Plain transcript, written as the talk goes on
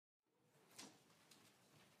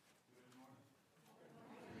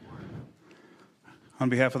On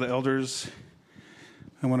behalf of the elders,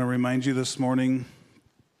 I want to remind you this morning,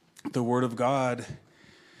 the Word of God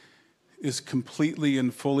is completely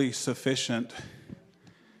and fully sufficient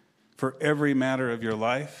for every matter of your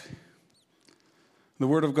life. The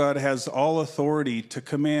Word of God has all authority to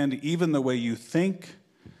command even the way you think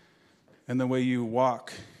and the way you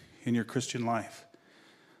walk in your Christian life.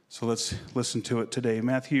 So let's listen to it today.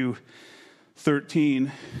 Matthew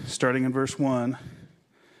 13, starting in verse 1.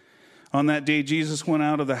 On that day, Jesus went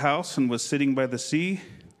out of the house and was sitting by the sea,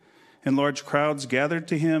 and large crowds gathered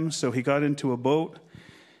to him. So he got into a boat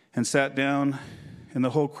and sat down, and the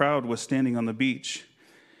whole crowd was standing on the beach.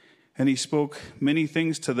 And he spoke many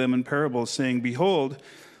things to them in parables, saying, Behold,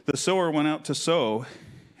 the sower went out to sow,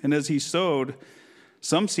 and as he sowed,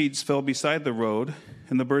 some seeds fell beside the road,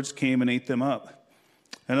 and the birds came and ate them up.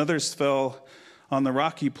 And others fell on the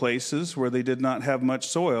rocky places where they did not have much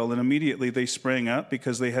soil, and immediately they sprang up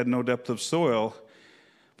because they had no depth of soil.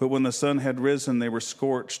 But when the sun had risen, they were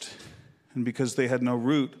scorched, and because they had no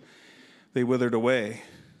root, they withered away.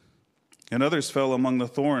 And others fell among the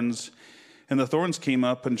thorns, and the thorns came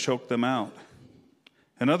up and choked them out.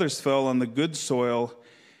 And others fell on the good soil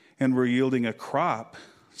and were yielding a crop,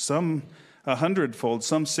 some 100-fold,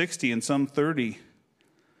 some 60, and some 30.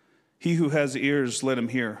 He who has ears, let him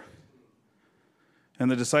hear. And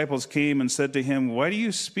the disciples came and said to him, Why do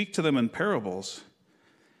you speak to them in parables?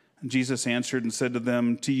 And Jesus answered and said to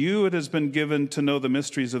them, To you it has been given to know the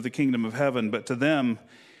mysteries of the kingdom of heaven, but to them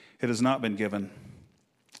it has not been given.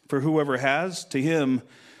 For whoever has, to him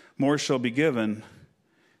more shall be given,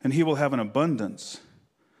 and he will have an abundance.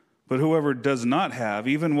 But whoever does not have,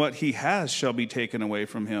 even what he has shall be taken away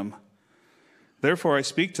from him. Therefore I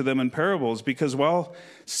speak to them in parables, because while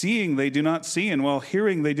seeing they do not see, and while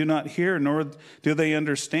hearing they do not hear, nor do they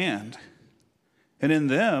understand. And in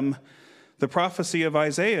them the prophecy of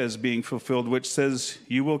Isaiah is being fulfilled, which says,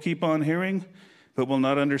 You will keep on hearing, but will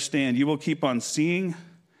not understand. You will keep on seeing,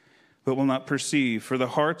 but will not perceive. For the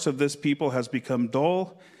hearts of this people has become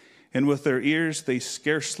dull, and with their ears they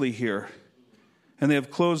scarcely hear. And they have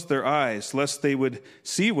closed their eyes, lest they would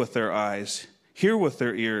see with their eyes, hear with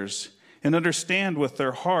their ears, and understand with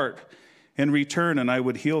their heart, and return, and I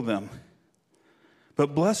would heal them.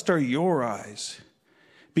 But blessed are your eyes,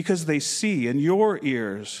 because they see, and your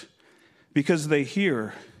ears, because they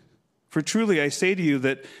hear. For truly I say to you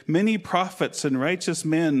that many prophets and righteous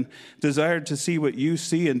men desired to see what you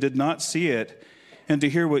see and did not see it, and to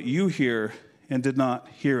hear what you hear and did not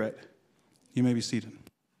hear it. You may be seated.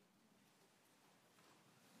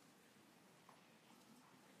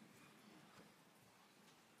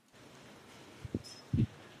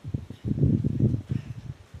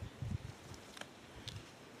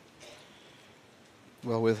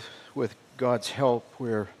 Well, with God's help,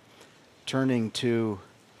 we're turning to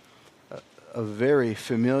a very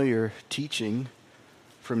familiar teaching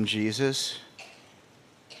from Jesus.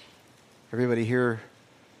 Everybody here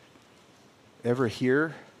ever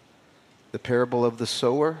hear the parable of the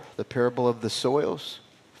sower, the parable of the soils?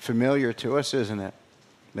 Familiar to us, isn't it?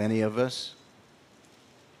 Many of us.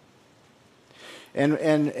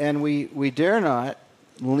 And we dare not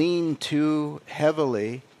lean too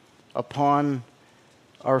heavily upon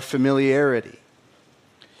our familiarity.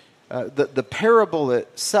 The parable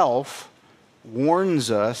itself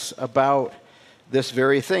warns us about this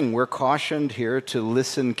very thing. We're cautioned here to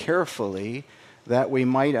listen carefully that we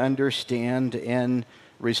might understand and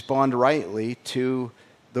respond rightly to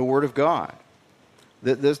the Word of God.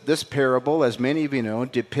 This parable, as many of you know,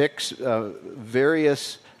 depicts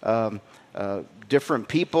various different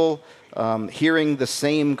people hearing the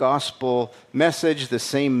same gospel message, the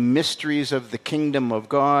same mysteries of the kingdom of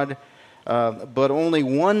God, but only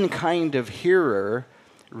one kind of hearer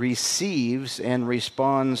receives and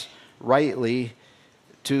responds rightly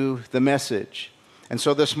to the message. And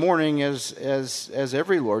so this morning, as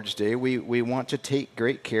every Lord's Day, we want to take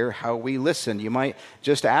great care how we listen. You might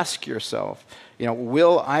just ask yourself,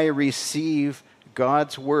 will I receive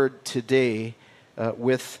God's word today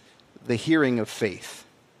with the hearing of faith?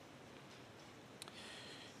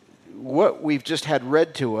 What we've just had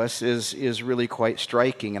read to us is really quite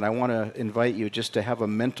striking, and I want to invite you just to have a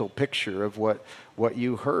mental picture of what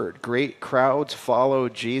you heard. Great crowds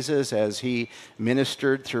followed Jesus as he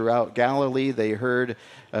ministered throughout Galilee. They heard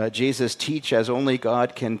Jesus teach as only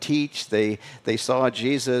God can teach. They saw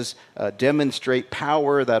Jesus demonstrate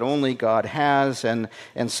power that only God has, and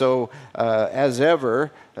so as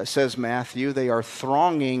ever, says Matthew, they are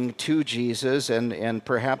thronging to Jesus and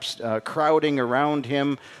perhaps crowding around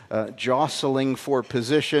him, jostling for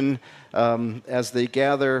position as they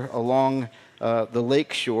gather along the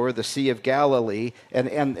lake shore, the Sea of Galilee,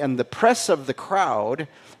 and the press of the crowd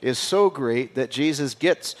is so great that Jesus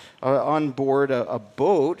gets on board a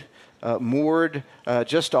boat moored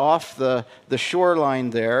just off the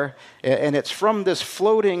shoreline there, and it's from this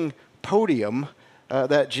floating podium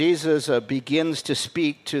that Jesus begins to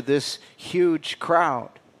speak to this huge crowd.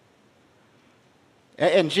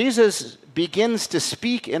 And Jesus begins to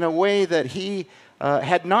speak in a way that he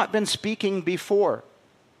had not been speaking before.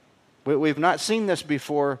 We've not seen this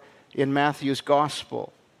before in Matthew's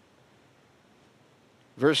gospel.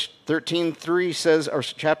 Verse 13:3 says, or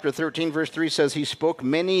chapter 13, verse 3 says, he spoke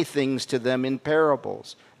many things to them in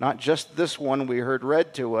parables. Not just this one we heard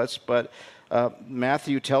read to us, but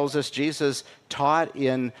Matthew tells us Jesus taught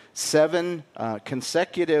in 7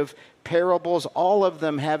 consecutive parables, all of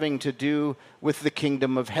them having to do with the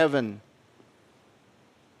kingdom of heaven.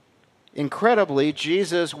 Incredibly,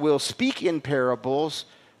 Jesus will speak in parables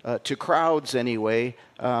to crowds anyway,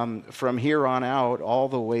 from here on out all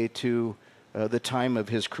the way to the time of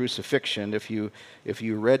his crucifixion. If you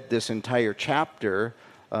read this entire chapter,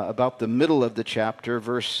 about the middle of the chapter,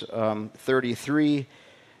 verse 33,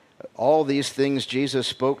 all these things Jesus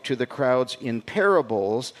spoke to the crowds in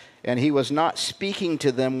parables, and he was not speaking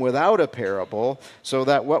to them without a parable, so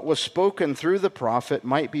that what was spoken through the prophet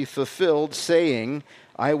might be fulfilled, saying,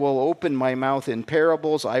 I will open my mouth in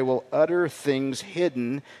parables, I will utter things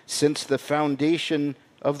hidden since the foundation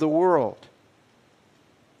of the world.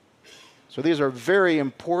 So these are very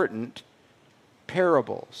important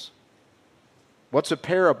parables. What's a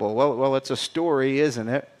parable? Well, it's a story, isn't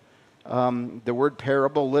it? The word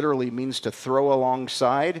parable literally means to throw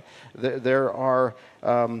alongside. There are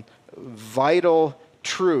vital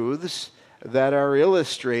truths that are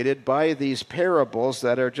illustrated by these parables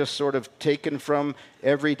that are just sort of taken from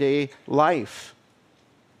everyday life.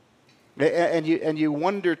 And you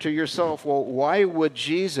wonder to yourself, well, why would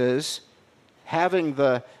Jesus, having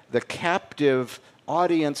the captive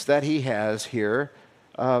audience that he has here,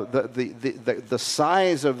 the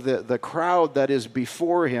size of the crowd that is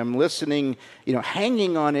before him, listening,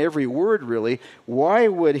 hanging on every word really, why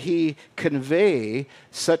would he convey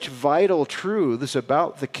such vital truths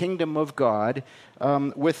about the kingdom of God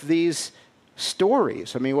with these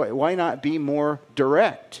stories? I mean, why not be more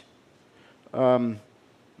direct?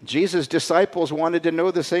 Jesus' disciples wanted to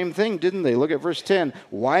know the same thing, didn't they? Look at verse 10.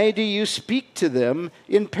 Why do you speak to them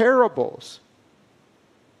in parables?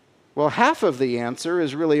 Well, half of the answer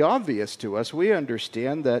is really obvious to us. We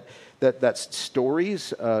understand that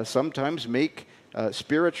stories sometimes make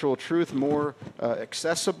spiritual truth more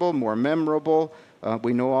accessible, more memorable.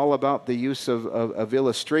 We know all about the use of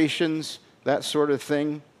illustrations, that sort of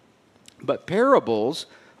thing. But parables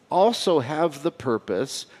also have the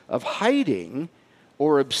purpose of hiding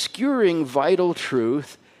or obscuring vital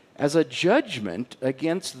truth as a judgment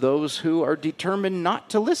against those who are determined not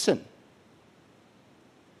to listen.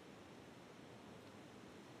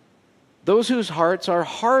 Those whose hearts are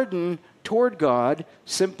hardened toward God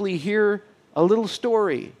simply hear a little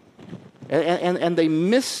story, and they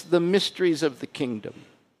miss the mysteries of the kingdom.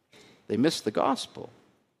 They miss the gospel.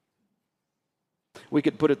 We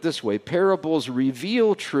could put it this way: parables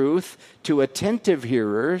reveal truth to attentive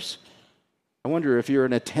hearers. I wonder if you're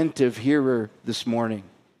an attentive hearer this morning.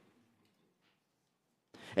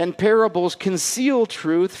 And parables conceal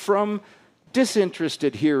truth from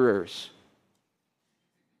disinterested hearers.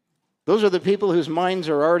 Those are the people whose minds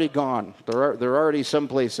are already gone. They're already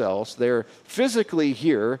someplace else. They're physically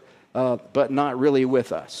here, but not really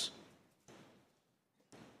with us.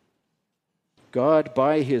 God,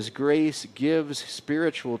 by his grace, gives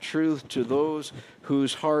spiritual truth to those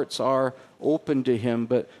whose hearts are open to him.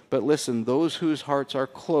 But listen, those whose hearts are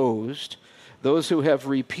closed, those who have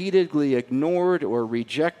repeatedly ignored or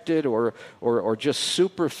rejected or just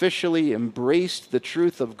superficially embraced the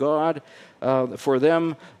truth of God, for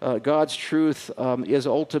them, God's truth is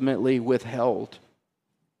ultimately withheld.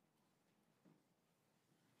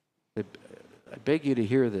 I beg you to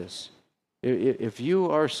hear this. If you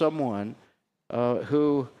are someone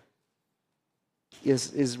who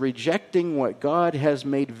is rejecting what God has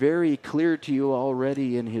made very clear to you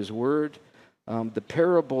already in his word, the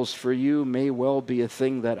parables for you may well be a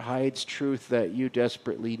thing that hides truth that you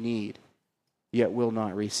desperately need, yet will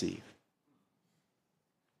not receive.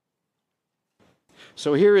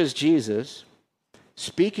 So here is Jesus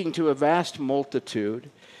speaking to a vast multitude,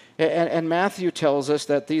 and Matthew tells us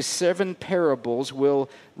that these 7 parables will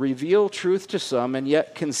reveal truth to some and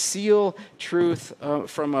yet conceal truth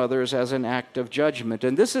from others as an act of judgment.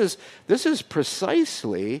 And this is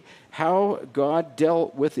precisely how God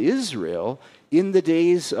dealt with Israel in the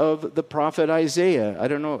days of the prophet Isaiah. I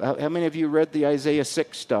don't know, how many of you read the Isaiah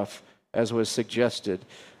 6 stuff, as was suggested?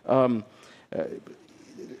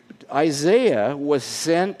 Isaiah was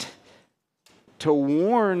sent to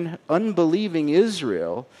warn unbelieving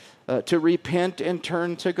Israel to repent and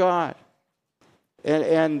turn to God.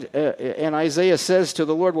 And Isaiah says to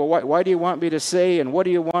the Lord, well, why do you want me to say, and what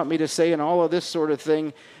do you want me to say, and all of this sort of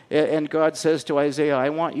thing. And God says to Isaiah, I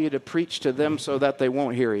want you to preach to them so that they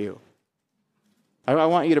won't hear you. I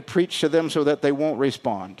want you to preach to them so that they won't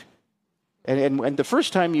respond. And the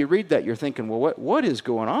first time you read that, you're thinking, well, what is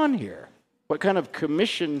going on here? What kind of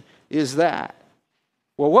commission is that?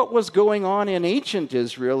 Well, what was going on in ancient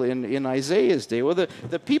Israel in Isaiah's day? Well,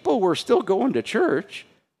 the people were still going to church.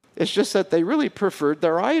 It's just that they really preferred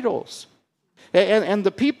their idols. And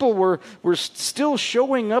the people were still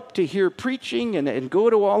showing up to hear preaching and go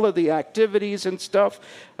to all of the activities and stuff.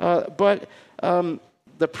 But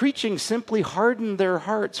the preaching simply hardened their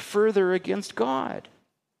hearts further against God.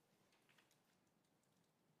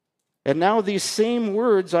 And now these same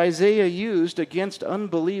words Isaiah used against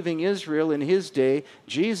unbelieving Israel in his day,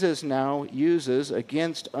 Jesus now uses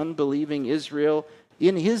against unbelieving Israel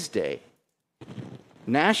in his day.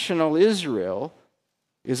 National Israel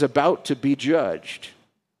is about to be judged.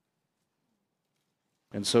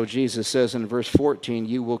 And so Jesus says in verse 14,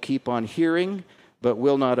 you will keep on hearing, but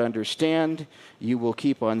will not understand. You will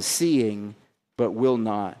keep on seeing, but will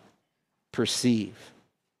not perceive.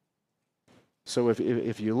 So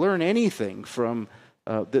if you learn anything from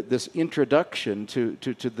this introduction to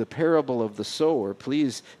the parable of the sower,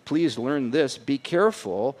 please learn this. Be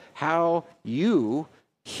careful how you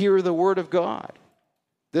hear the word of God.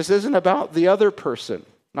 This isn't about the other person,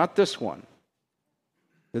 not this one.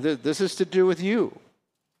 This is to do with you.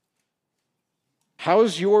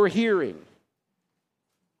 How's your hearing?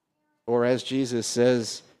 Or as Jesus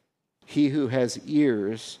says, he who has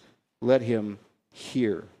ears, let him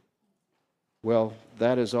hear. Well,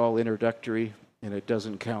 that is all introductory, and it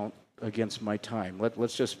doesn't count against my time.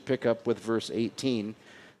 Let's just pick up with verse 18.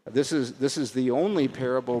 This is the only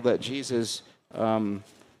parable that Jesus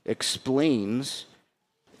explains,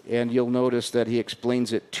 and you'll notice that he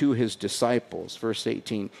explains it to his disciples. Verse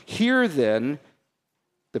 18, hear then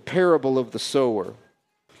the parable of the sower.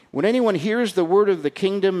 When anyone hears the word of the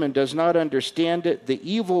kingdom and does not understand it, the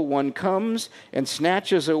evil one comes and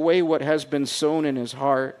snatches away what has been sown in his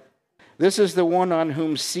heart. This is the one on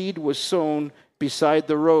whom seed was sown beside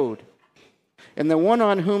the road. And the one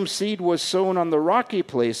on whom seed was sown on the rocky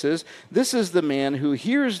places, this is the man who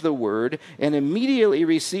hears the word and immediately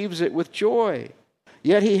receives it with joy.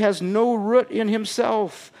 Yet he has no root in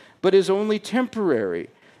himself, but is only temporary.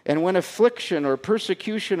 And when affliction or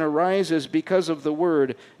persecution arises because of the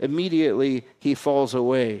word, immediately he falls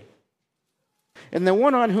away. And the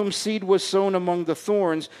one on whom seed was sown among the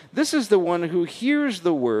thorns, this is the one who hears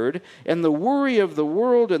the word, and the worry of the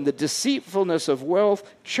world and the deceitfulness of wealth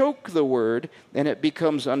choke the word, and it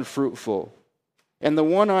becomes unfruitful. And the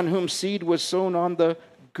one on whom seed was sown on the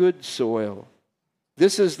good soil,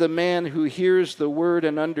 this is the man who hears the word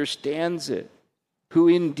and understands it, who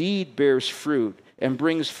indeed bears fruit and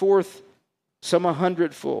brings forth some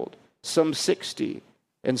 100-fold, some 60,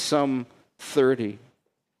 and some 30.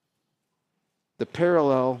 The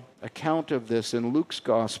parallel account of this in Luke's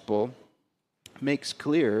gospel makes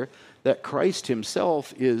clear that Christ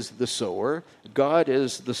himself is the sower, God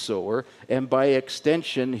is the sower, and by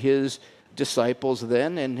extension his disciples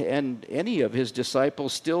then and any of his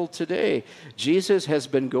disciples still today. Jesus has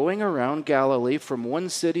been going around Galilee from one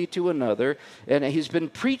city to another, and he's been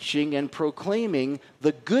preaching and proclaiming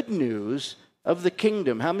the good news of the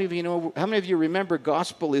kingdom. How many of you remember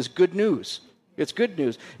gospel is good news? It's good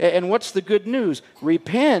news. And what's the good news?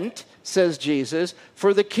 Repent, says Jesus,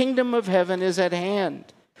 for the kingdom of heaven is at hand.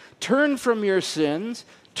 Turn from your sins,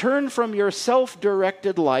 turn from your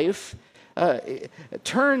self-directed life,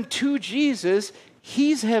 turn to Jesus.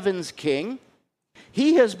 He's heaven's king.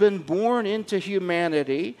 He has been born into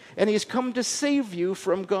humanity, and he's come to save you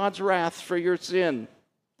from God's wrath for your sin.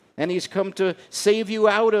 And he's come to save you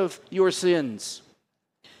out of your sins.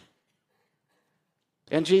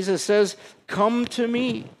 And Jesus says, come to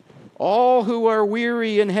me, all who are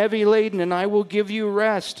weary and heavy laden, and I will give you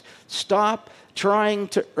rest. Stop trying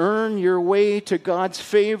to earn your way to God's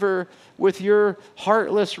favor with your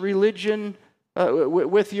heartless religion,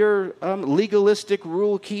 with your legalistic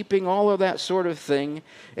rule keeping, all of that sort of thing,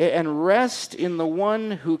 and rest in the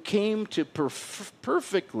one who came to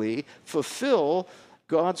perfectly fulfill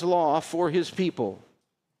God's law for his people,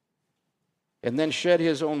 and then shed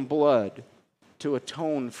his own blood to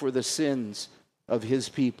atone for the sins of his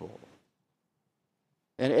people.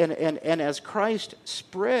 And as Christ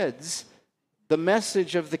spreads the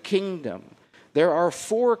message of the kingdom, there are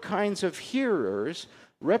four kinds of hearers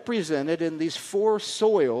represented in these four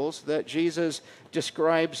soils that Jesus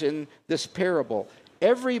describes in this parable.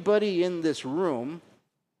 Everybody in this room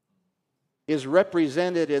is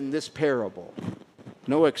represented in this parable.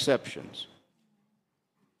 No exceptions.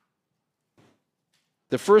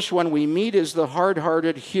 The first one we meet is the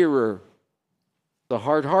hard-hearted hearer. The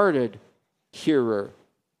hard-hearted hearer.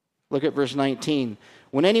 Look at verse 19.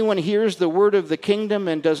 When anyone hears the word of the kingdom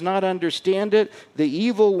and does not understand it, the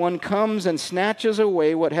evil one comes and snatches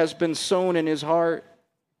away what has been sown in his heart.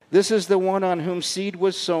 This is the one on whom seed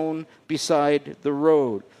was sown beside the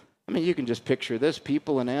road. I mean, you can just picture this.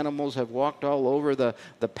 People and animals have walked all over the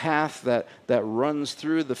path that runs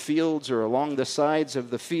through the fields or along the sides of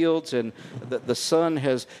the fields, and the sun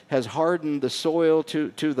has hardened the soil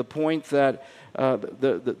to the point that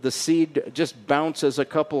the seed just bounces a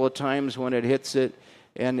couple of times when it hits it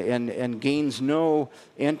and gains no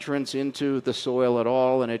entrance into the soil at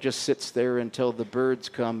all, and it just sits there until the birds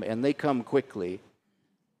come, and they come quickly.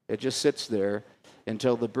 It just sits there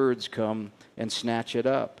until the birds come and snatch it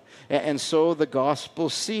up. And so the gospel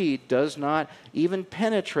seed does not even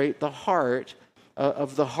penetrate the heart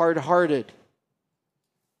of the hard-hearted.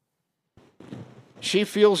 She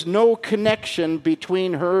feels no connection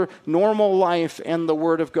between her normal life and the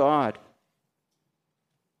Word of God.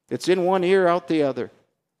 It's in one ear, out the other.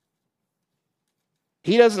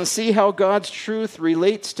 He doesn't see how God's truth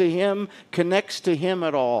relates to him, connects to him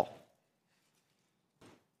at all.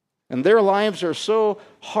 And their lives are so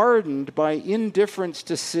hardened by indifference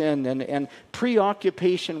to sin and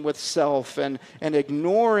preoccupation with self and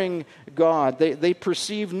ignoring God. They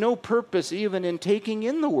perceive no purpose even in taking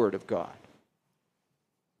in the Word of God.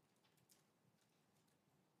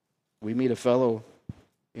 We meet a fellow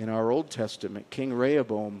in our Old Testament, King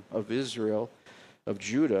Rehoboam of Israel, of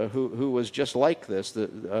Judah, who was just like this.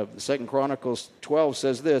 The 2 Chronicles 12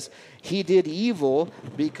 says this: he did evil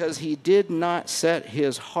because he did not set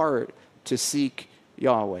his heart to seek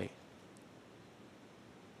Yahweh.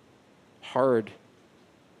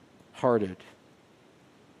 Hard-hearted.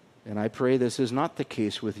 And I pray this is not the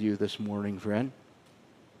case with you this morning, friend.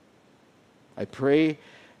 I pray,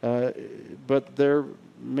 but there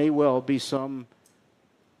may well be some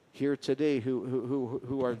here today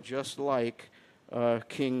who are just like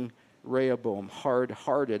King Rehoboam,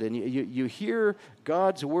 hard-hearted. And you hear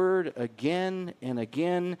God's word again and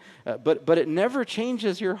again, but it never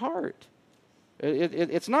changes your heart.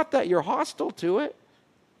 It's not that you're hostile to it.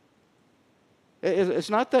 It's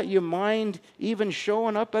not that you mind even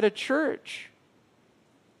showing up at a church,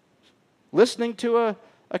 listening to a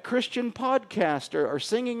Christian podcast or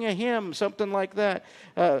singing a hymn, something like that.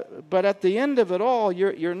 But at the end of it all,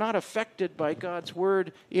 you're not affected by God's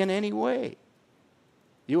word in any way.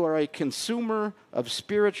 You are a consumer of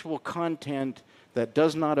spiritual content that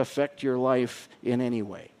does not affect your life in any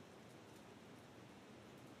way.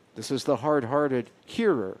 This is the hard-hearted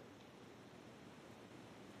hearer.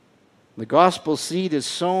 The gospel seed is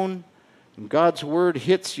sown, and God's word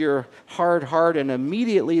hits your hard heart, and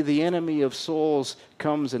immediately the enemy of souls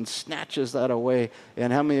comes and snatches that away.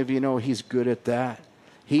 And how many of you know he's good at that?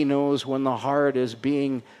 He knows when the heart is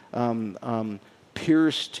being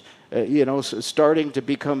pierced, starting to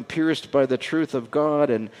become pierced by the truth of God,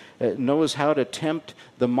 and knows how to tempt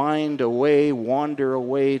the mind away, wander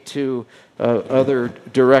away to other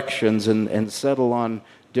directions and settle on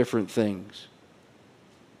different things.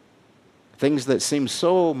 Things that seem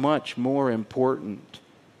so much more important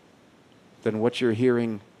than what you're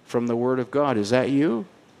hearing from the Word of God. Is that you?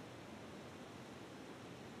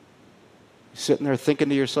 Sitting there thinking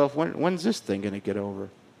to yourself, when's this thing going to get over?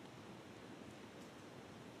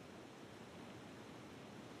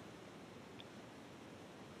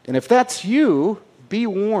 And if that's you, be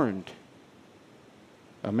warned.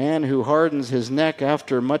 A man who hardens his neck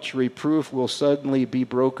after much reproof will suddenly be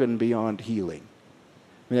broken beyond healing.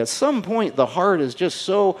 I mean, at some point, the heart is just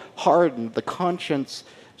so hardened, the conscience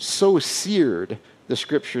so seared, the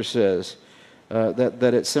Scripture says,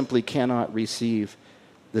 that it simply cannot receive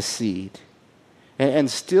the seed. And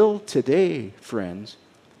still today, friends,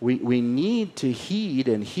 we need to heed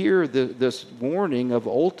and hear this warning of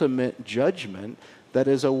ultimate judgment that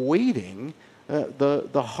is awaiting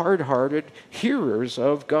the hard-hearted hearers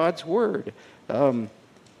of God's word.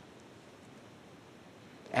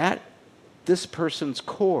 At this person's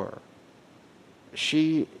core,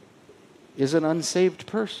 she is an unsaved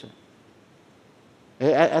person.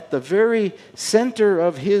 At the very center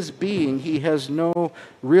of his being, he has no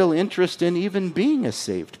real interest in even being a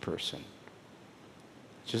saved person.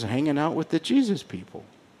 just hanging out with the Jesus people.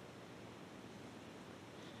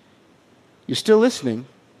 You still listening?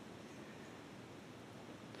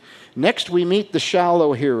 Next, we meet the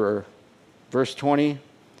shallow hearer. Verse 20.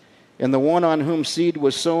 And the one on whom seed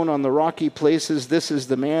was sown on the rocky places, this is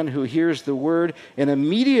the man who hears the word and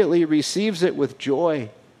immediately receives it with joy.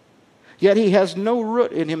 Yet he has no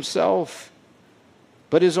root in himself,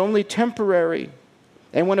 but is only temporary.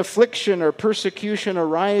 And when affliction or persecution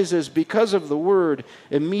arises because of the word,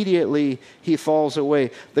 immediately he falls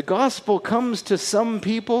away. The gospel comes to some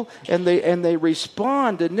people and they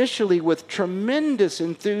respond initially with tremendous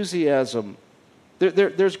enthusiasm.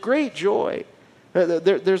 There's great joy.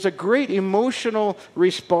 There's a great emotional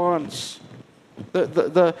response.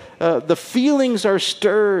 The feelings are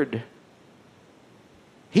stirred.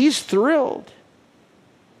 He's thrilled.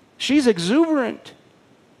 She's exuberant.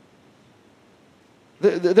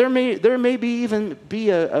 There may even be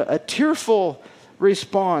a tearful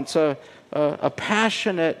response, a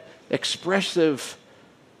passionate, expressive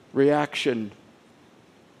reaction.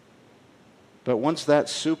 But once that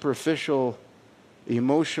superficial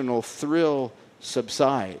emotional thrill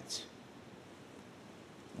subsides,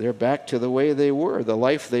 they're back to the way they were, the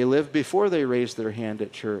life they lived before they raised their hand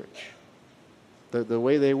at church, the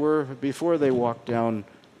way they were before they walked down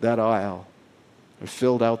that aisle or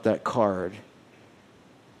filled out that card.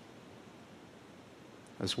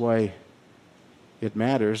 That's why it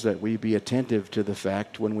matters that we be attentive to the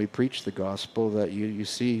fact when we preach the gospel that you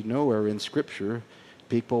see nowhere in Scripture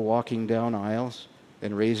people walking down aisles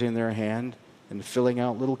and raising their hand and filling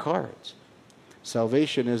out little cards.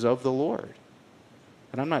 Salvation is of the Lord.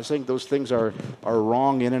 And I'm not saying those things are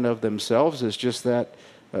wrong in and of themselves. It's just that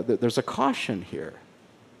there's a caution here.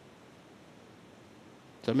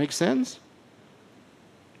 Does that make sense?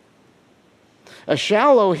 A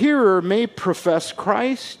shallow hearer may profess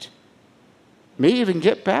Christ, may even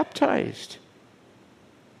get baptized,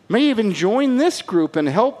 may even join this group and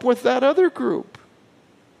help with that other group.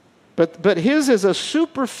 But his is a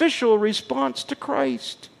superficial response to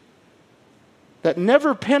Christ that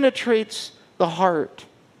never penetrates the heart,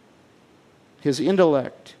 his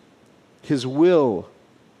intellect, his will.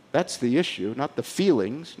 That's the issue, not the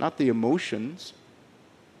feelings, not the emotions.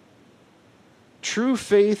 True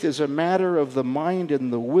faith is a matter of the mind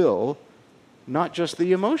and the will, not just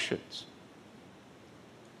the emotions.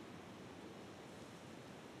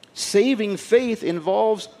 Saving faith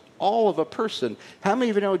involves all of a person. How many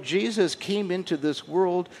of you know Jesus came into this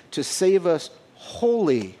world to save us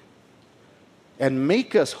wholly and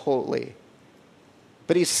make us holy?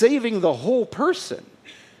 But he's saving the whole person.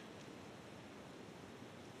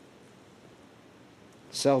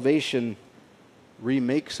 Salvation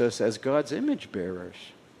remakes us as God's image bearers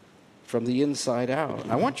from the inside out.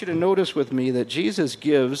 I want you to notice with me that Jesus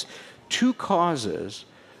gives two causes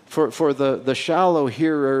for the shallow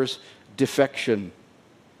hearer's defection.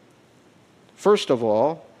 First of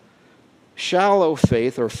all, shallow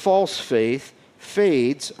faith or false faith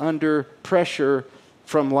fades under pressure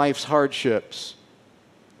from life's hardships.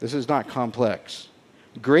 This is not complex.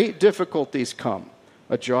 Great difficulties come.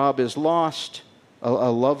 A job is lost.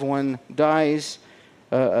 A loved one dies.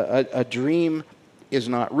 A dream is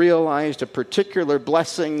not realized. A particular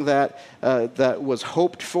blessing that was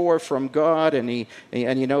hoped for from God, and he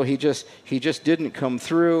just didn't come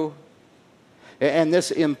through. And this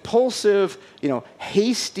impulsive,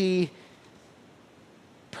 hasty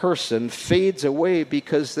person fades away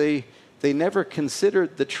because they never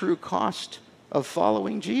considered the true cost of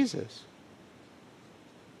following Jesus.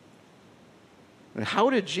 And how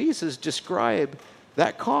did Jesus describe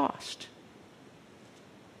that cost?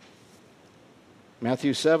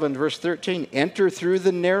 Matthew 7, verse 13, enter through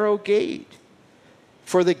the narrow gate,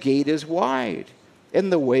 for the gate is wide,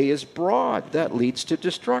 and the way is broad that leads to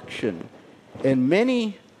destruction. And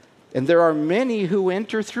there are many who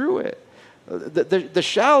enter through it. The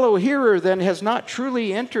shallow hearer then has not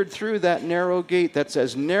truly entered through that narrow gate that's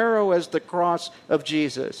as narrow as the cross of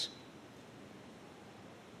Jesus.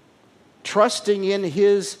 Trusting in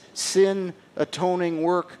his sin-atoning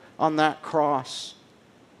work on that cross.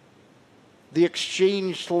 The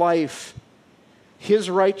exchanged life, his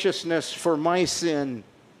righteousness for my sin,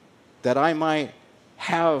 that I might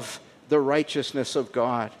have the righteousness of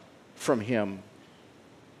God from him.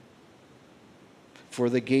 For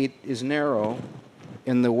the gate is narrow,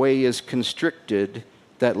 and the way is constricted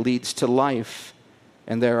that leads to life,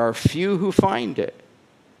 and there are few who find it.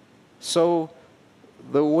 So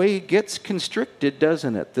the way gets constricted,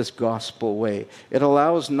 doesn't it, this gospel way? It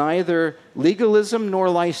allows neither legalism nor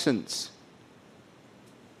license.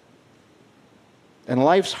 And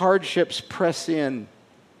life's hardships press in.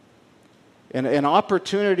 And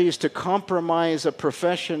opportunities to compromise a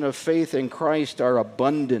profession of faith in Christ are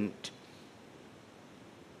abundant.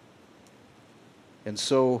 And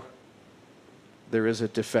so there is a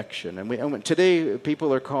defection. And today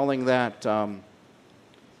people are calling that,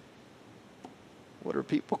 what are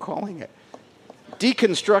people calling it?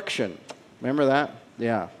 Deconstruction. Remember that?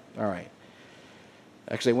 Yeah, all right.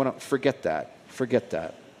 Actually, I want to forget that.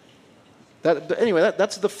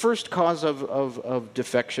 That's the first cause of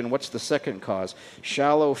defection. What's the second cause?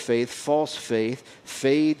 Shallow faith, false faith,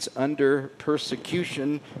 fades under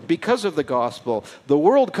persecution because of the gospel. The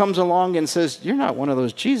world comes along and says, you're not one of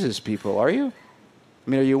those Jesus people, are you? I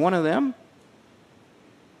mean, are you one of them?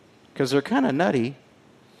 Because they're kind of nutty.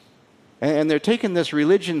 And they're taking this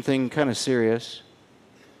religion thing kind of serious.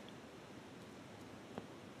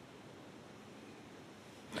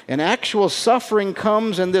 And actual suffering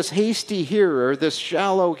comes, and this hasty hearer, this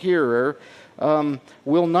shallow hearer,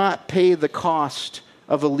 will not pay the cost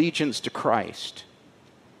of allegiance to Christ.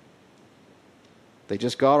 They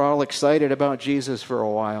just got all excited about Jesus for a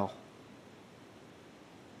while.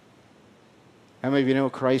 How many of you know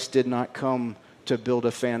Christ did not come to build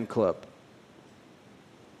a fan club?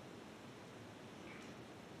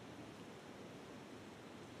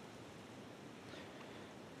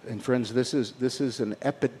 And friends, this is an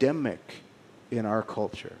epidemic in our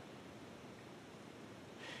culture.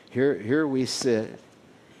 Here we sit,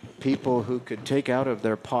 people who could take out of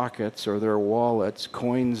their pockets or their wallets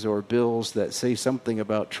coins or bills that say something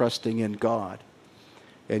about trusting in God.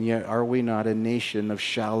 And yet, are we not a nation of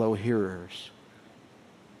shallow hearers?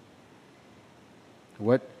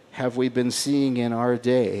 What have we been seeing in our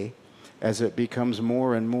day as it becomes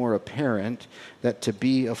more and more apparent that to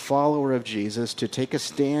be a follower of Jesus, to take a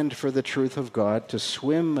stand for the truth of God, to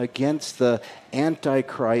swim against the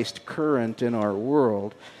Antichrist current in our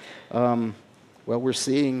world, we're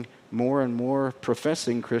seeing more and more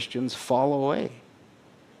professing Christians fall away.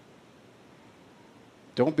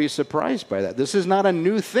 Don't be surprised by that. This is not a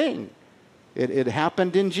new thing. It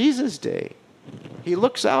happened in Jesus' day. He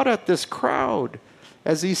looks out at this crowd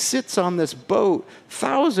as he sits on this boat,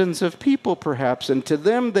 thousands of people perhaps, and to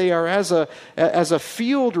them they are as a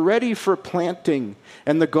field ready for planting,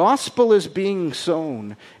 and the gospel is being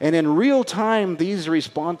sown, and in real time these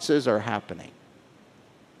responses are happening,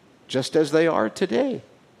 just as they are today.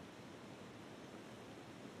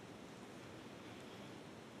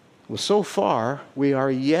 Well, so far we are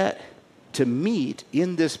yet to meet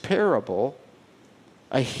in this parable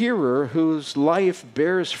a hearer whose life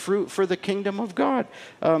bears fruit for the kingdom of God.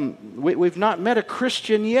 We've not met a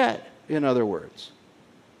Christian yet, in other words.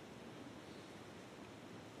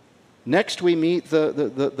 Next we meet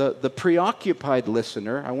the preoccupied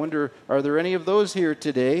listener. I wonder, are there any of those here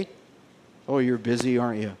today? Oh, you're busy,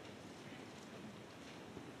 aren't you?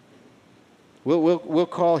 We'll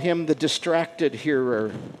call him the distracted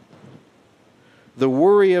hearer. The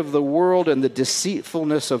worry of the world and the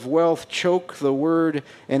deceitfulness of wealth choke the word,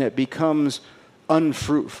 and it becomes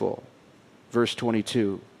unfruitful. Verse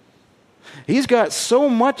 22. He's got so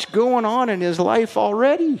much going on in his life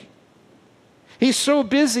already. He's so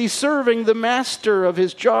busy serving the master of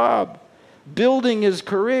his job, building his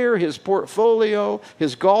career, his portfolio,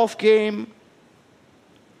 his golf game,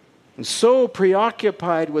 and so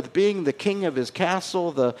preoccupied with being the king of his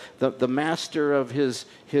castle, the master of his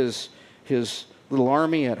little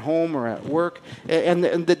army at home or at work. And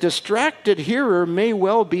the distracted hearer may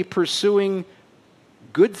well be pursuing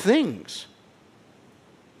good things,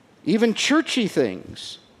 even churchy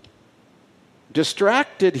things.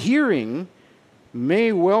 Distracted hearing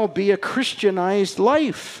may well be a Christianized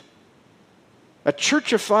life, a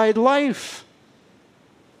churchified life.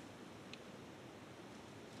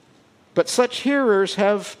 But such hearers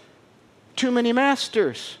have too many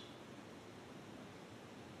masters.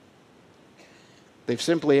 They've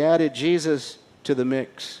simply added Jesus to the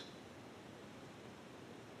mix.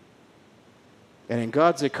 And in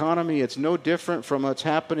God's economy, it's no different from what's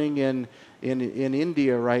happening in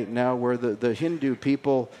India right now, where the Hindu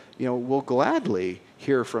people, will gladly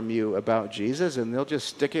hear from you about Jesus, and they'll just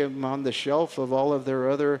stick him on the shelf of all of their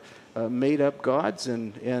other made-up gods,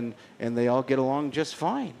 and they all get along just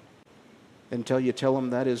fine until you tell them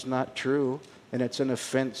that is not true, and it's an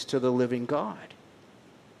offense to the living God.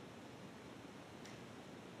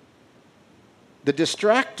 The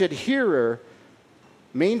distracted hearer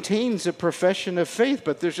maintains a profession of faith,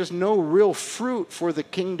 but there's just no real fruit for the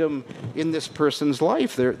kingdom in this person's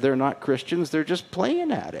life. They're not Christians, they're just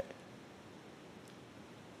playing at it.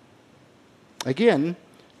 Again,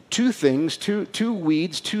 two things, two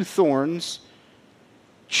weeds, two thorns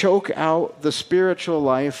choke out the spiritual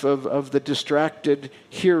life of the distracted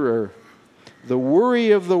hearer. the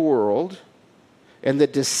worry of the world and the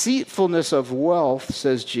deceitfulness of wealth,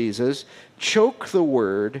 says Jesus, choke the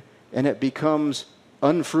word and it becomes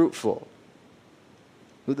unfruitful.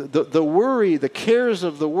 The worry, the cares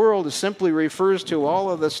of the world simply refers to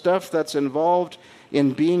all of the stuff that's involved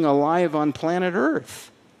in being alive on planet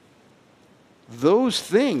Earth. Those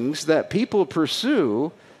things that people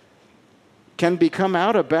pursue can become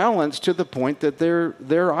out of balance to the point that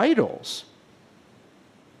they're idols.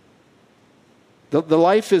 The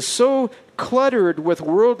life is so cluttered with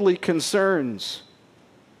worldly concerns.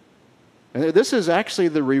 And this is actually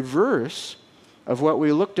the reverse of what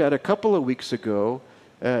we looked at a couple of weeks ago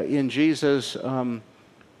in Jesus'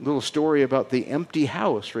 little story about the empty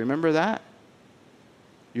house. Remember that?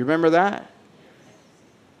 You remember that?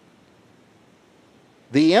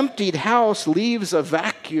 The emptied house leaves a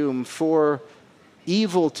vacuum for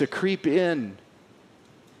evil to creep in.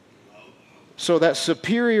 So that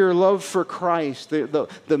superior love for Christ,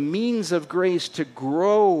 the means of grace to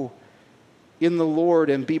grow in the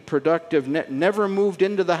Lord and be productive, never moved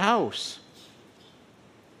into the house.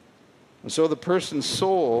 And so the person's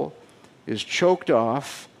soul is choked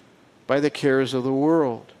off by the cares of the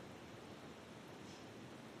world.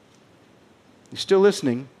 You still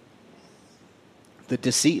listening? The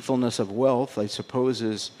deceitfulness of wealth, I suppose,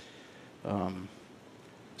 is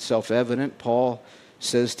self-evident. Paul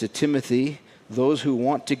says to Timothy, those who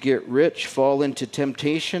want to get rich fall into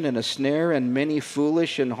temptation and a snare and many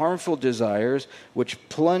foolish and harmful desires, which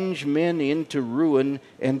plunge men into ruin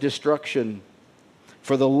and destruction.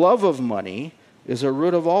 For the love of money is a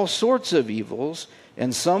root of all sorts of evils,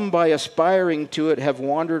 and some by aspiring to it have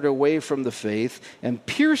wandered away from the faith and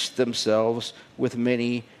pierced themselves with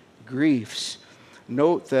many griefs.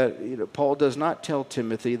 Note that Paul does not tell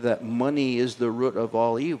Timothy that money is the root of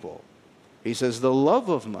all evil. He says the love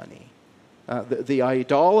of money, the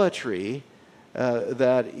idolatry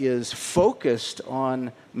that is focused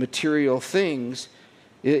on material things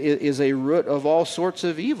is a root of all sorts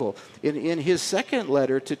of evil. In his second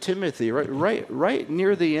letter to Timothy, right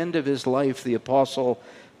near the end of his life, the apostle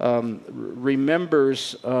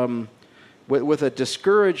remembers with a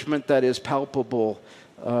discouragement that is palpable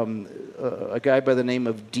a guy by the name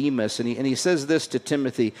of Demas, and he says this to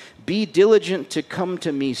Timothy, "Be diligent to come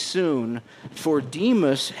to me soon, for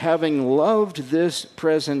Demas, having loved this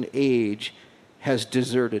present age, has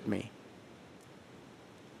deserted me."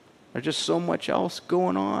 There's just so much else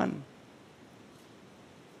going on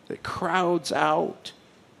that crowds out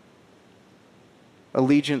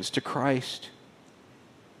allegiance to Christ.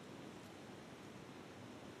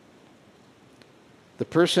 The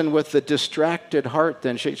person with the distracted heart,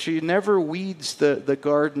 then, she never weeds the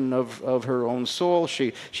garden of her own soul.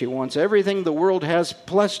 She wants everything the world has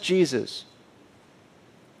plus Jesus.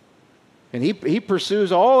 And he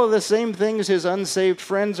pursues all of the same things his unsaved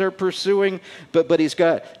friends are pursuing, but he's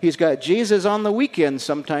got Jesus on the weekend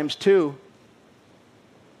sometimes too.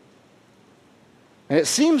 And it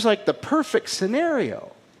seems like the perfect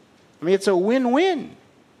scenario. I mean, it's a win-win.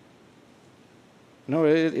 No,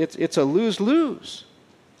 it's a lose-lose.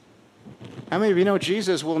 How many of you know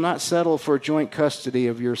Jesus will not settle for joint custody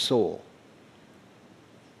of your soul?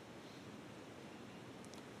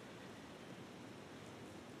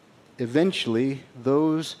 Eventually,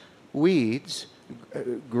 those weeds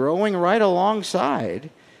growing right alongside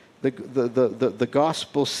the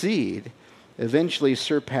gospel seed eventually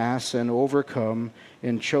surpass and overcome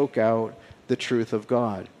and choke out the truth of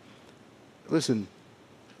God. Listen,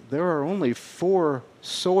 there are only 4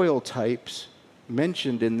 soil types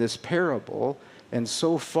mentioned in this parable, and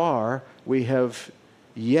so far we have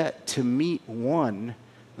yet to meet one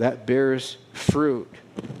that bears fruit.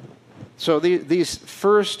 So these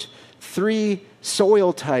first 3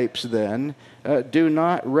 soil types then do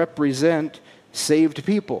not represent saved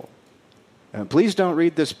people. Please don't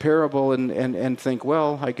read this parable and think,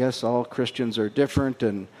 well, I guess all Christians are different,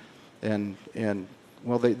 and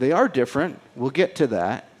well, they are different. We'll get to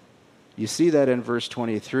that. You see that in verse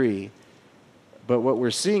 23. But what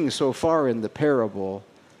we're seeing so far in the parable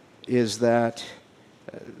is that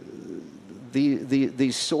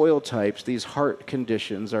these soil types, these heart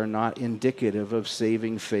conditions, are not indicative of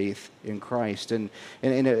saving faith in Christ. And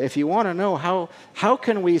if you want to know how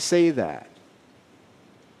can we say that?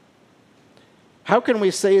 How can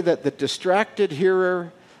we say that the distracted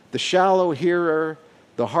hearer, the shallow hearer,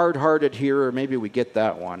 the hard-hearted hearer, maybe we get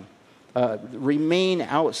that one, remain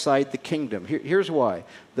outside the kingdom? Here's why.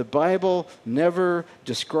 The Bible never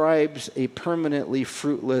describes a permanently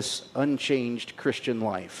fruitless, unchanged Christian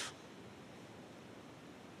life.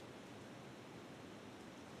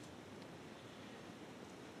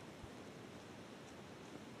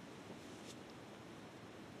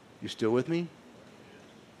 You still with me?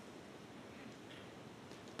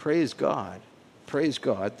 Praise God. Praise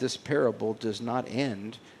God, this parable does not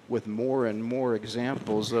end with more and more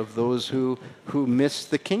examples of those who miss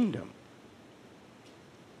the kingdom.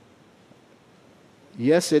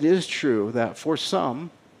 Yes, it is true that for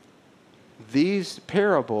some, these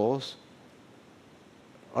parables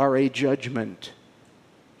are a judgment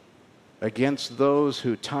against those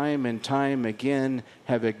who time and time again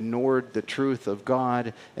have ignored the truth of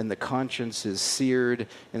God, and the conscience is seared,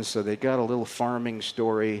 and so they got a little farming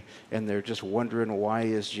story and they're just wondering, why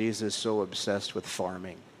is Jesus so obsessed with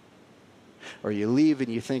farming? Or you leave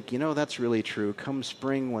and you think, that's really true. Come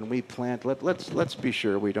spring when we plant, let's be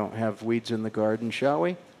sure we don't have weeds in the garden, shall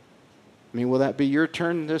we? Will that be your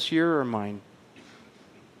turn this year or mine?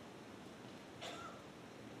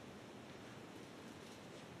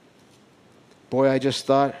 Boy, I just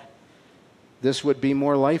thought this would be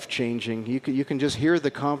more life-changing. You can just hear the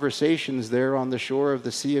conversations there on the shore of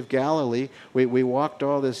the Sea of Galilee. We walked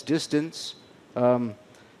all this distance.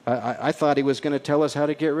 I thought he was going to tell us how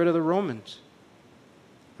to get rid of the Romans.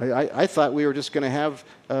 I thought we were just going to have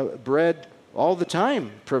bread all the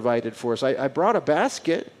time provided for us. I brought a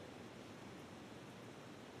basket.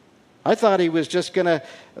 I thought he was just going to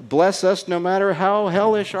bless us no matter how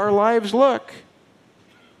hellish our lives look.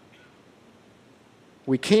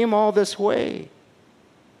 We came all this way,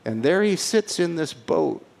 and there he sits in this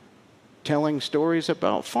boat telling stories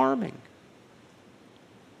about farming.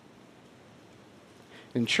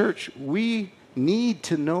 In church, we need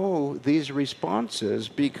to know these responses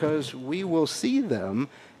because we will see them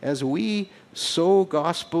as we sow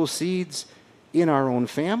gospel seeds in our own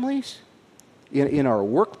families, in our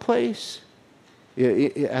workplace,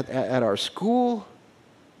 at our school,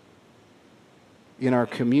 in our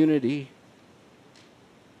community.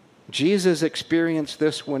 Jesus experienced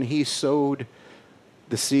this when he sowed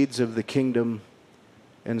the seeds of the kingdom,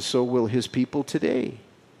 and so will his people today.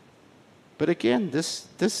 But again, this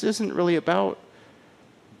isn't really about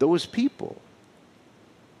those people.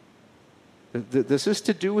 This is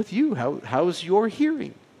to do with you. How's your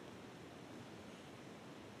hearing?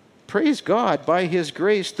 Praise God, by his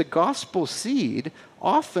grace, the gospel seed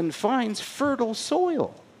often finds fertile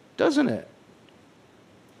soil, doesn't it?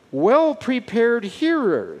 Well-prepared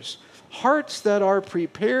hearers, hearts that are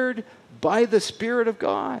prepared by the Spirit of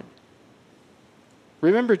God.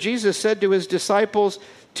 Remember, Jesus said to his disciples,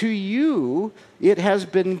 "To you it has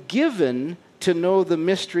been given to know the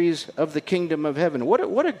mysteries of the kingdom of heaven."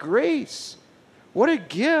 What a grace, what a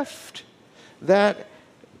gift that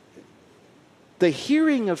the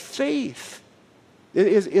hearing of faith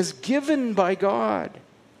is given by God.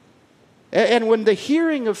 And when the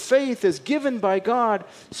hearing of faith is given by God,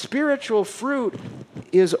 spiritual fruit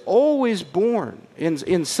is always born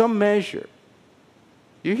in some measure.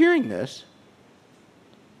 You're hearing this?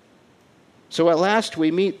 So at last we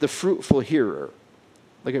meet the fruitful hearer.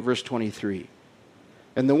 Look at verse 23.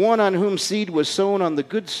 And the one on whom seed was sown on the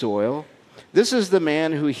good soil, this is the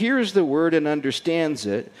man who hears the word and understands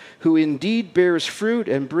it, who indeed bears fruit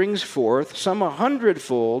and brings forth, some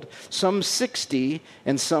 100-fold, some 60,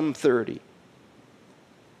 and some 30.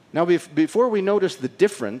 Now, before we notice the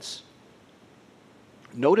difference,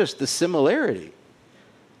 notice the similarity.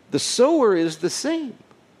 The sower is the same.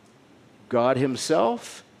 God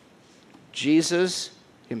himself, Jesus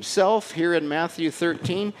himself here in Matthew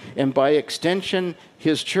 13, and by extension,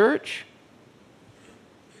 his church.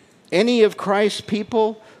 Any of Christ's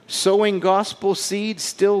people sowing gospel seed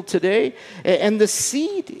still today, and the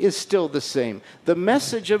seed is still the same. The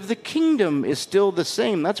message of the kingdom is still the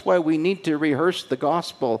same. That's why we need to rehearse the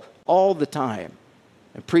gospel all the time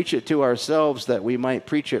and preach it to ourselves that we might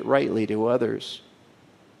preach it rightly to others.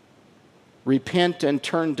 Repent and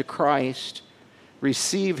turn to Christ.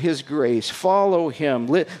 Receive his grace. Follow him.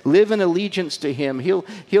 Live in allegiance to him.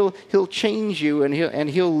 He'll change you, and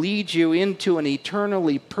he'll lead you into an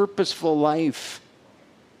eternally purposeful life.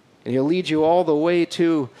 And he'll lead you all the way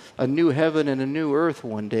to a new heaven and a new earth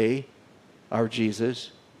one day, our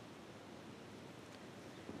Jesus.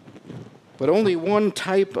 But only one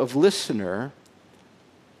type of listener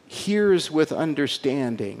hears with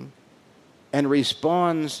understanding and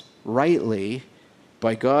responds rightly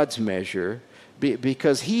by God's measure,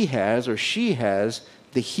 because he has or she has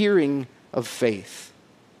the hearing of faith.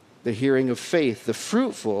 The hearing of faith. The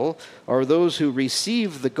fruitful are those who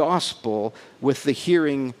receive the gospel with the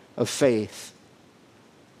hearing of faith.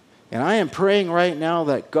 And I am praying right now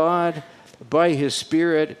that God, by his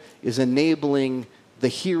Spirit, is enabling the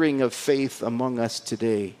hearing of faith among us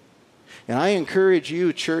today. And I encourage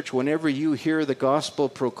you, church, whenever you hear the gospel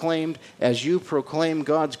proclaimed, as you proclaim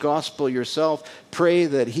God's gospel yourself, pray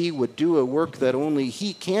that he would do a work that only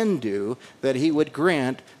he can do, that he would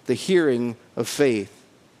grant the hearing of faith.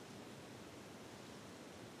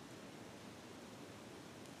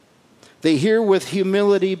 They hear with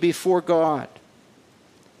humility before God,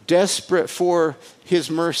 desperate for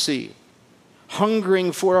his mercy,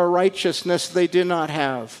 hungering for a righteousness they do not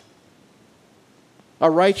have, a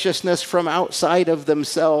righteousness from outside of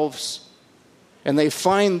themselves. And they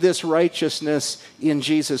find this righteousness in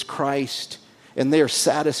Jesus Christ, and they are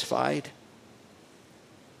satisfied.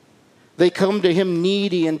 They come to him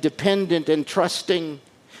needy and dependent and trusting.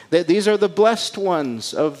 These are the blessed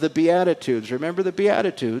ones of the Beatitudes. Remember the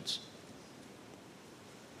Beatitudes?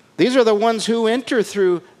 These are the ones who enter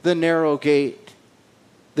through the narrow gate.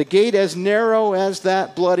 The gate as narrow as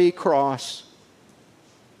that bloody cross,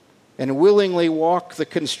 and willingly walk the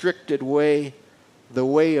constricted way, the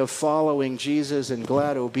way of following Jesus in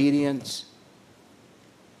glad obedience,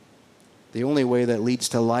 the only way that leads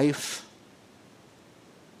to life.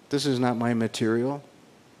 This is not my material.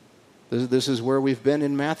 This is where we've been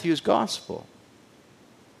in Matthew's gospel.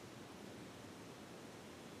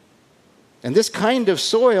 And this kind of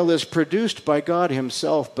soil is produced by God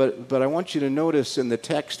himself, but I want you to notice in the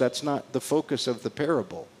text that's not the focus of the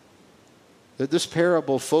parable. That this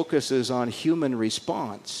parable focuses on human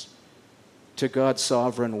response to God's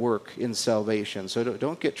sovereign work in salvation. So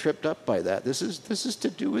don't get tripped up by that. This is to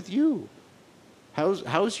do with you.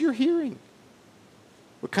 How's your hearing?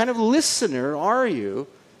 What kind of listener are you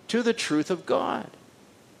to the truth of God?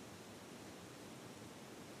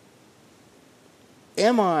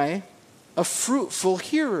 Am I a fruitful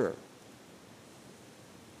hearer?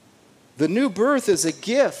 The new birth is a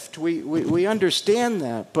gift. We understand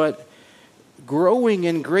that, but growing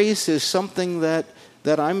in grace is something that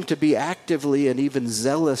I'm to be actively and even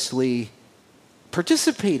zealously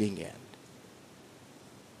participating in.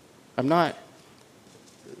 I'm not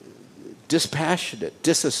dispassionate,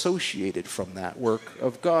 disassociated from that work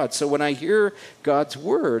of God. So when I hear God's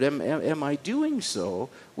word, am I doing so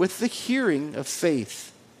with the hearing of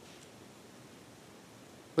faith?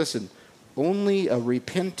 Listen, only a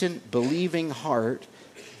repentant, believing heart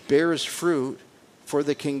bears fruit for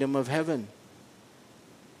the kingdom of heaven.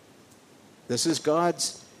 This is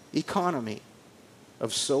God's economy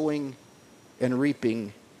of sowing and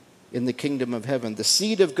reaping in the kingdom of heaven. The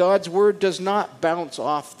seed of God's word does not bounce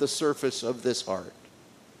off the surface of this heart.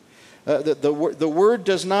 The word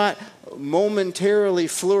does not momentarily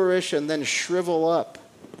flourish and then shrivel up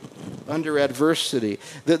under adversity.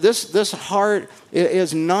 This heart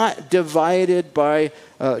is not divided by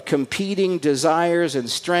competing desires and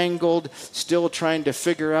strangled, still trying to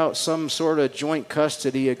figure out some sort of joint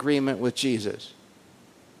custody agreement with Jesus.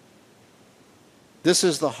 This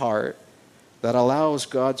is the heart that allows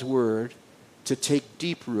God's word to take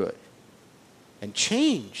deep root, and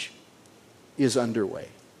change is underway.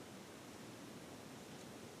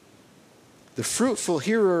 The fruitful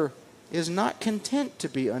hearer is not content to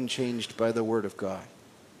be unchanged by the word of God.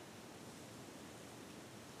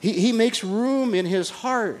 He makes room in his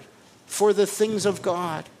heart for the things of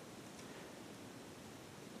God.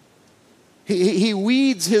 He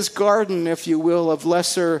weeds his garden, if you will, of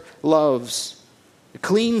lesser loves.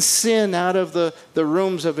 Cleans sin out of the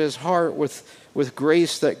rooms of his heart with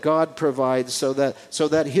grace that God provides so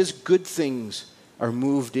that his good things are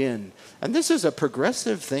moved in. And this is a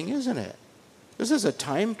progressive thing, isn't it? This is a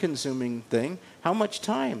time-consuming thing. How much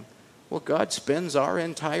time? Well, God spends our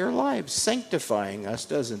entire lives sanctifying us,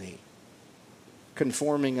 doesn't he?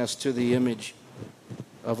 Conforming us to the image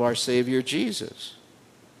of our Savior Jesus.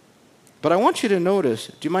 But I want you to notice,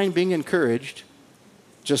 do you mind being encouraged?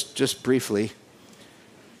 Just briefly.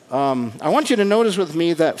 I want you to notice with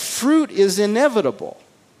me that fruit is inevitable.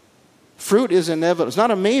 Fruit is inevitable. It's not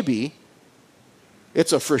a maybe.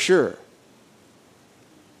 It's a for sure.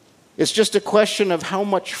 It's just a question of how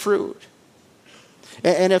much fruit.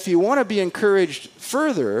 And if you want to be encouraged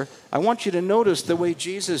further, I want you to notice the way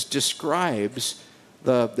Jesus describes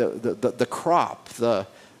the crop,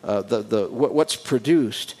 what's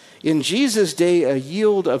produced. In Jesus' day, a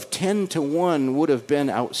yield of 10 to 1 would have been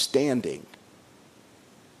outstanding.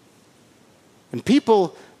 And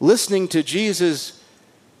people listening to Jesus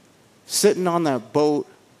sitting on that boat,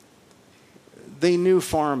 they knew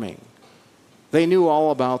farming. They knew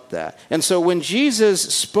all about that. And so when Jesus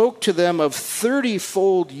spoke to them of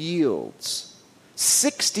 30-fold yields,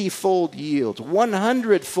 60-fold yields,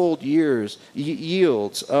 100-fold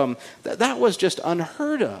yields, that was just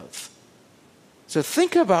unheard of. So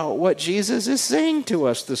think about what Jesus is saying to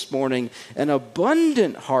us this morning. An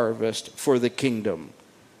abundant harvest for the kingdom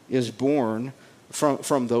is born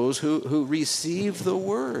from those who receive the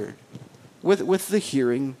word with the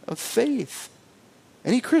hearing of faith.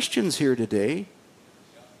 Any Christians here today?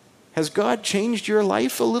 Has God changed your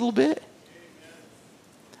life a little bit?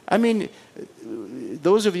 I mean,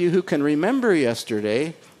 those of you who can remember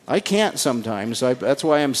yesterday, I can't sometimes, that's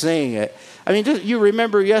why I'm saying it. I mean, you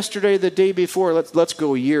remember yesterday, the day before, let's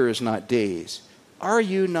go years, not days. Are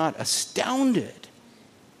you not astounded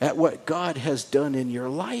at what God has done in your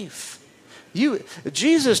life?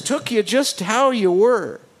 Jesus took you just how you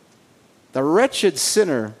were, the wretched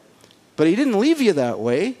sinner, but he didn't leave you that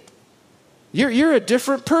way. You're a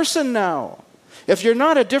different person now. If you're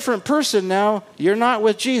not a different person now, you're not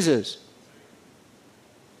with Jesus.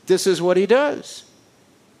 This is what he does.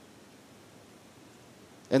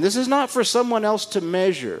 And this is not for someone else to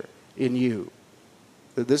measure in you.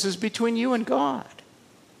 This is between you and God.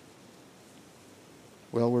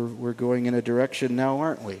 Well, we're going in a direction now,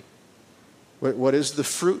 aren't we? What is the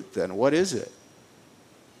fruit then? What is it?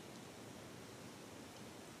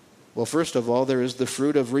 Well, first of all, there is the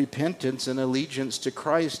fruit of repentance and allegiance to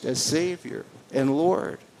Christ as Savior and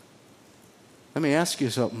Lord. Let me ask you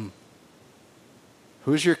something.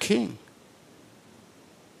 Who's your king?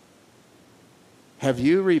 Have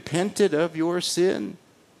you repented of your sin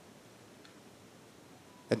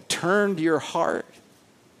and turned your heart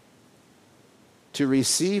to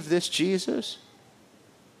receive this Jesus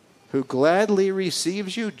who gladly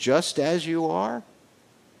receives you just as you are?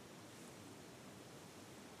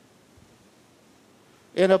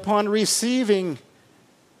 And upon receiving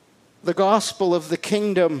the gospel of the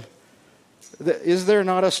kingdom, is there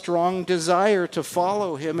not a strong desire to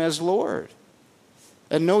follow him as Lord?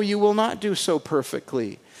 And no, you will not do so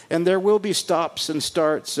perfectly. And there will be stops and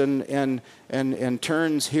starts and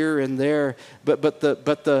turns here and there. But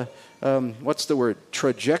the what's the word?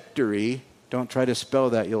 Trajectory. Don't try to spell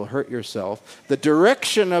that. You'll hurt yourself. The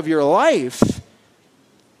direction of your life.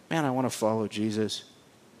 Man, I want to follow Jesus.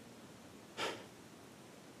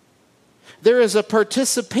 There is a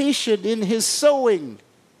participation in his sowing.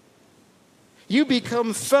 You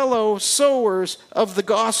become fellow sowers of the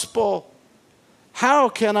gospel. How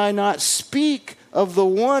can I not speak of the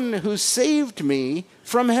one who saved me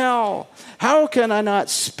from hell? How can I not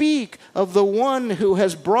speak of the one who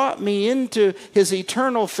has brought me into his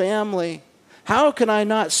eternal family? How can I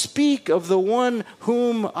not speak of the one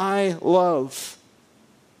whom I love?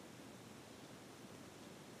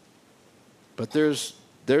 But there's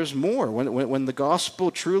more. When the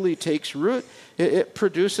gospel truly takes root, it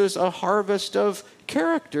produces a harvest of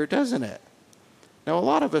character, doesn't it? Now, a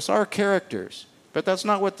lot of us are characters. But that's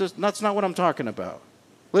not what I'm talking about.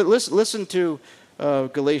 Listen to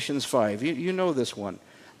Galatians 5. You know this one.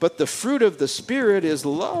 But the fruit of the Spirit is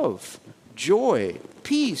love, joy,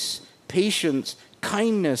 peace, patience,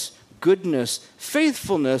 kindness, goodness,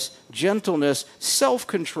 faithfulness, gentleness,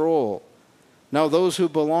 self-control. Now those who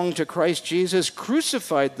belong to Christ Jesus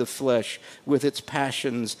crucified the flesh with its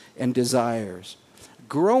passions and desires.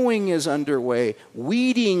 Growing is underway.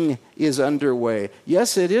 Weeding is underway.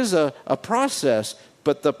 Yes, it is a process,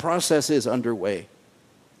 but the process is underway.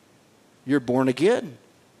 You're born again.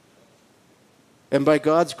 And by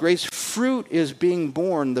God's grace, fruit is being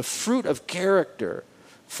born, the fruit of character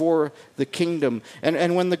for the kingdom.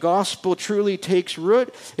 And when the gospel truly takes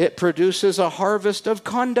root, it produces a harvest of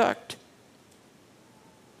conduct.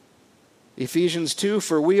 Ephesians 2,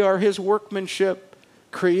 for we are his workmanship,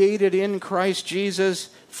 created in Christ Jesus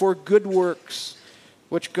for good works,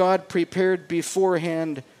 which God prepared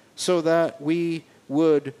beforehand so that we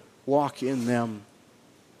would walk in them.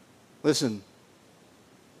 Listen,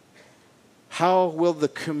 how will the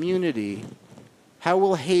community, how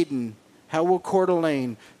will Hayden, how will Coeur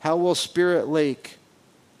d'Alene, how will Spirit Lake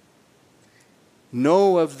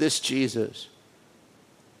know of this Jesus?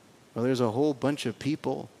 Well, there's a whole bunch of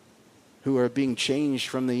people who are being changed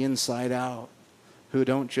from the inside out, who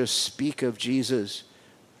don't just speak of Jesus,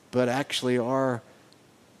 but actually are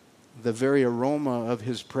the very aroma of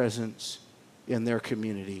his presence in their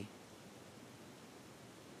community.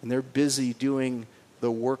 And they're busy doing the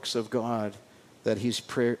works of God that he's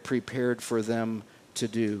prepared for them to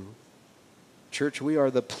do. Church, we are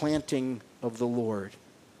the planting of the Lord,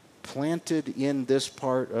 planted in this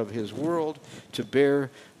part of his world to bear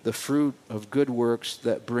the fruit of good works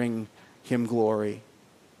that bring him glory.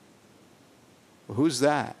 Who's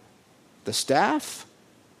that? The staff?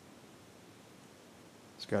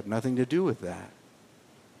 It's got nothing to do with that.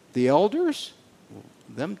 The elders?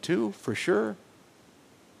 Them too, for sure.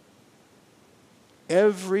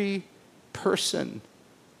 Every person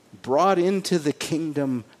brought into the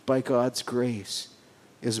kingdom by God's grace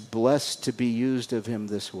is blessed to be used of him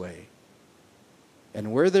this way.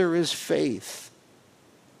 And where there is faith,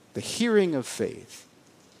 the hearing of faith,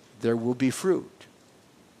 there will be fruit.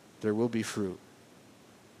 There will be fruit.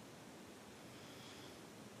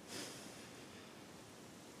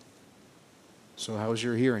 So how's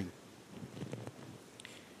your hearing?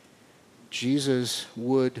 Jesus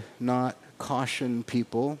would not caution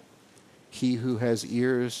people, he who has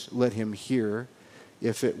ears, let him hear,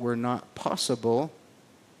 if it were not possible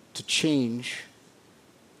to change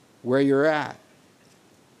where you're at.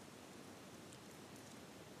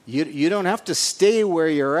 You don't have to stay where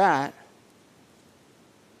you're at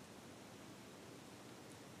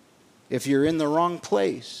if you're in the wrong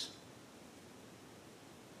place.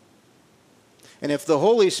 And if the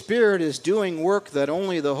Holy Spirit is doing work that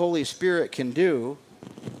only the Holy Spirit can do,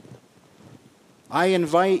 I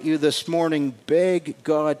invite you this morning, beg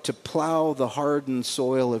God to plow the hardened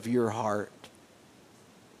soil of your heart.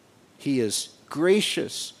 He is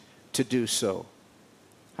gracious to do so.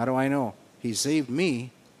 How do I know? He saved me.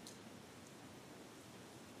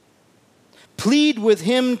 Plead with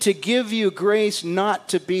him to give you grace not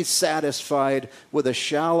to be satisfied with a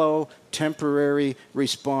shallow, temporary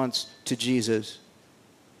response to Jesus.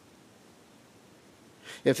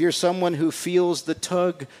 If you're someone who feels the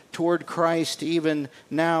tug toward Christ even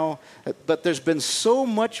now, but there's been so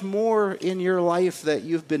much more in your life that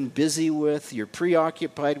you've been busy with, you're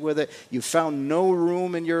preoccupied with it, you found no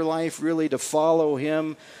room in your life really to follow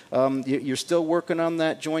him, you're still working on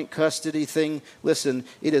that joint custody thing, listen,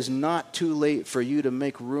 it is not too late for you to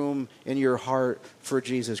make room in your heart for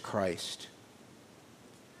Jesus Christ.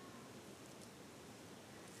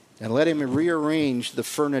 And let him rearrange the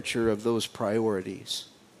furniture of those priorities.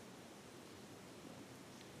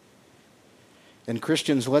 And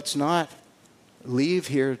Christians, let's not leave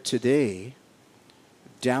here today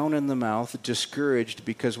down in the mouth, discouraged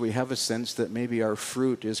because we have a sense that maybe our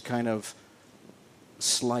fruit is kind of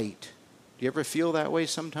slight. Do you ever feel that way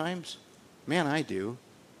sometimes? Man, I do.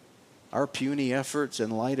 Our puny efforts in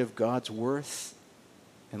light of God's worth,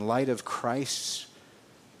 in light of Christ's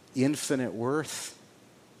infinite worth,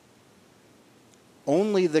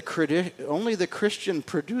 only the Christian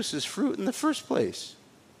produces fruit in the first place.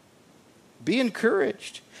 Be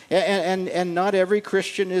encouraged. And not every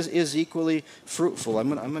Christian is equally fruitful. I'm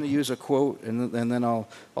going to use a quote and then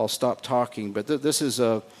I'll stop talking. But this is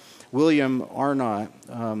William Arnott,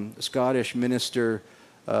 Scottish minister,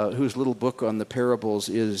 whose little book on the parables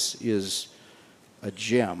is a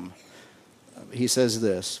gem. He says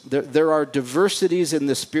this: there are diversities in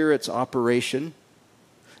the Spirit's operation,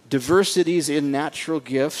 diversities in natural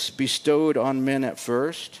gifts bestowed on men at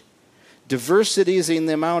first, diversities in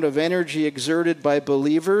the amount of energy exerted by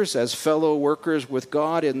believers as fellow workers with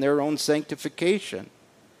God in their own sanctification,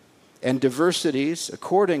 and diversities,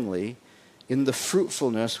 accordingly, in the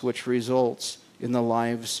fruitfulness which results in the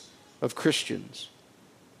lives of Christians.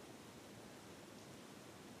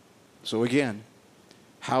 So again,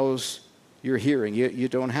 how's your hearing? You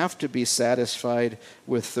don't have to be satisfied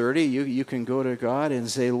with 30. You can go to God and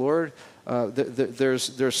say, Lord,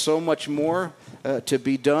 there's so much more to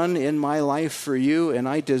be done in my life for you, and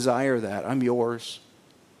I desire that. I'm yours.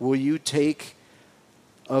 Will you take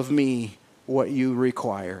of me what you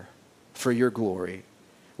require for your glory?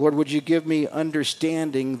 Lord, would you give me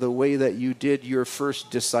understanding the way that you did your first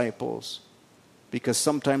disciples? Because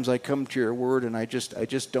sometimes I come to your word and I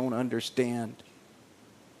just don't understand.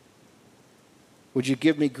 Would you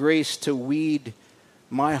give me grace to weed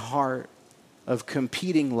my heart of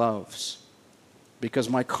competing loves, because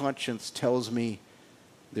my conscience tells me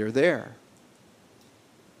they're there.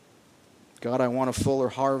 God, I want a fuller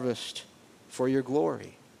harvest for your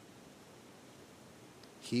glory.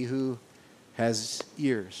 He who has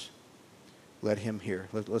ears, let him hear.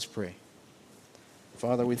 Let's pray.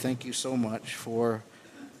 Father, we thank you so much for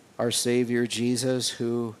our Savior Jesus,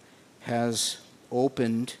 who has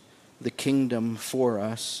opened the kingdom for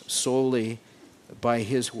us solely by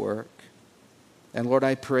his work. And Lord,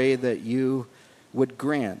 I pray that you would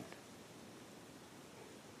grant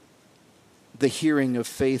the hearing of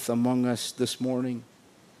faith among us this morning.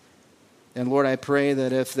 And Lord, I pray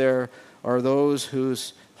that if there are those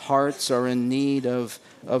whose hearts are in need of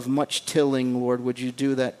much tilling, Lord, would you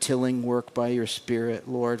do that tilling work by your Spirit,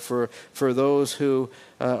 Lord? For those who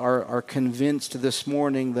are convinced this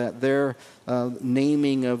morning that their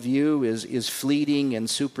naming of you is fleeting and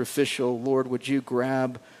superficial, Lord, would you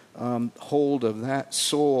grab hold of that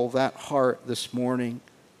soul, that heart this morning?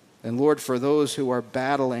 And Lord, for those who are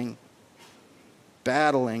battling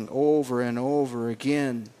over and over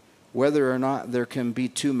again whether or not there can be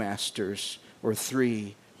 2 masters or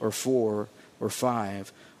 3 or 4 or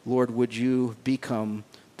 5. Lord, would you become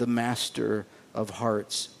the master of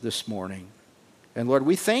hearts this morning? And Lord,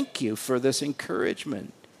 we thank you for this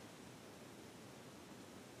encouragement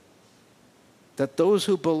that those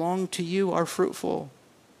who belong to you are fruitful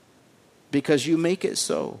because you make it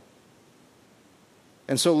so.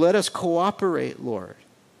 And so let us cooperate, Lord,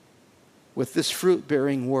 with this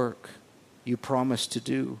fruit-bearing work you promise to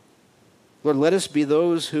do. Lord, let us be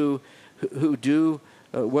those who do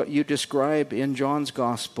what you describe in John's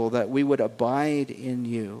gospel, that we would abide in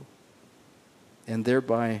you and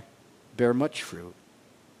thereby bear much fruit.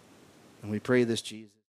 And we pray this, Jesus.